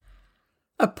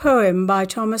A poem by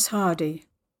Thomas Hardy.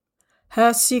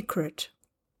 Her secret.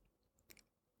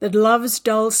 That love's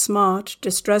dull smart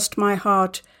distressed my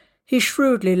heart, he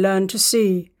shrewdly learned to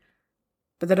see,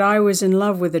 but that I was in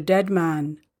love with a dead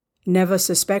man, never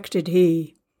suspected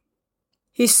he.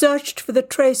 He searched for the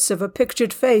trace of a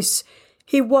pictured face,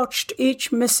 he watched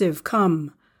each missive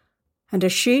come, and a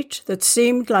sheet that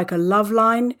seemed like a love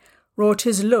line wrought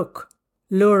his look,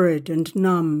 lurid and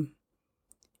numb.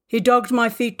 He dogged my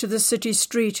feet to the city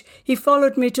street, he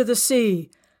followed me to the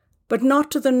sea, but not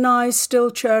to the nigh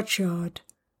still churchyard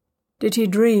did he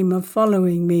dream of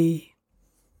following me.